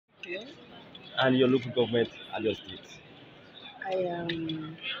Okay. and your local government and your state. I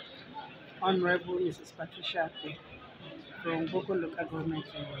am Hon.Mrs. Patricia from Gboko local government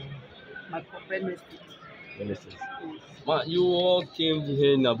in Benue State. Ministers. Yes. Well, you all came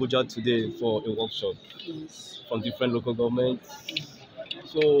here in Abuja today for a workshop Yes. from different local governments.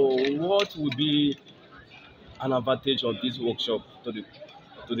 So, what would be an advantage of this workshop to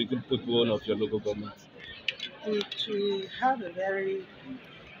the good people of your local government? It will have a very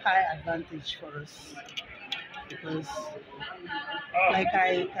high advantage for us because,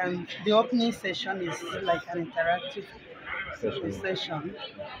 the opening session is like an interactive session.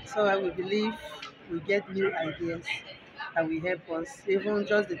 So I will believe we get new ideas that will help us. Even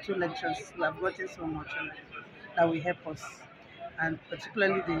just the two lectures, we have gotten so much that will help us, and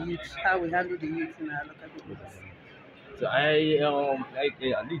particularly the youth, how we handle the youth in our local governments. So at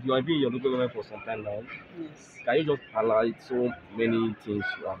least you have been in your local government for some time now. Yes. Can you just highlight so many things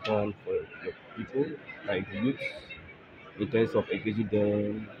you have done for your people, like the youth, in terms of engaging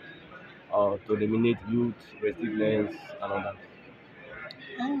them, to eliminate youth resistance and all that?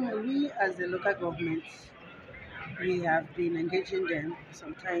 We as the local government, we have been engaging them.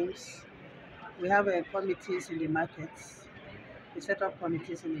 Sometimes we have committees in the markets. We set up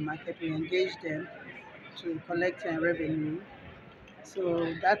committees in the market. We engage them to collect revenue.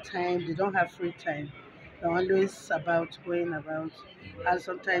 So that time they don't have free time. They're always about going about, and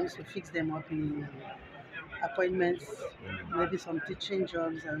sometimes we fix them up in appointments, maybe some teaching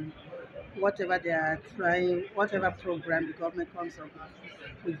jobs and whatever they are trying, whatever program the government comes up with,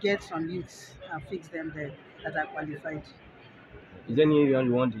 we get some youths and fix them there that are qualified. Is there any area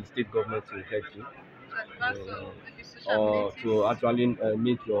you want the state government to help you, or to actually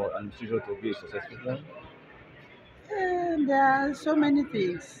make your administration to be a successful one? And there are so many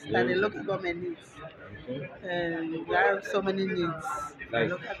things that the local government needs. Okay. There are so many needs the Like,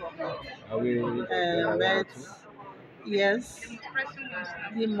 local government. are we But yes,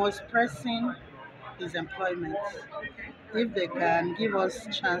 the most pressing is employment. If they can give us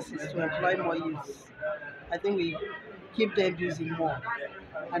chances to employ more youths, I think we keep them busy more,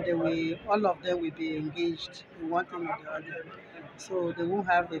 and then all of them will be engaged in one thing or the other. So they won't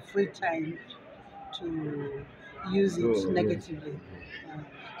have a free time to use it negatively.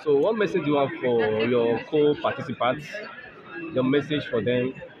 So, what message do you have for your co-participants? Your message for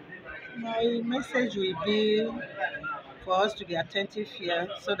them? My message will be for us to be attentive here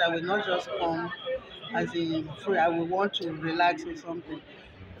so that we not just come as a free, I will want to relax or something.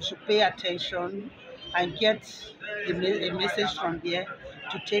 We should pay attention and get a message from here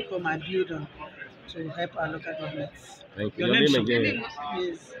to take home and build on to help our local governments. Thank you. Your name again?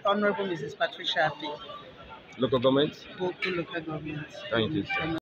 Is Hon.Mrs. Patricia, Local government? Gboko local government. Thank you.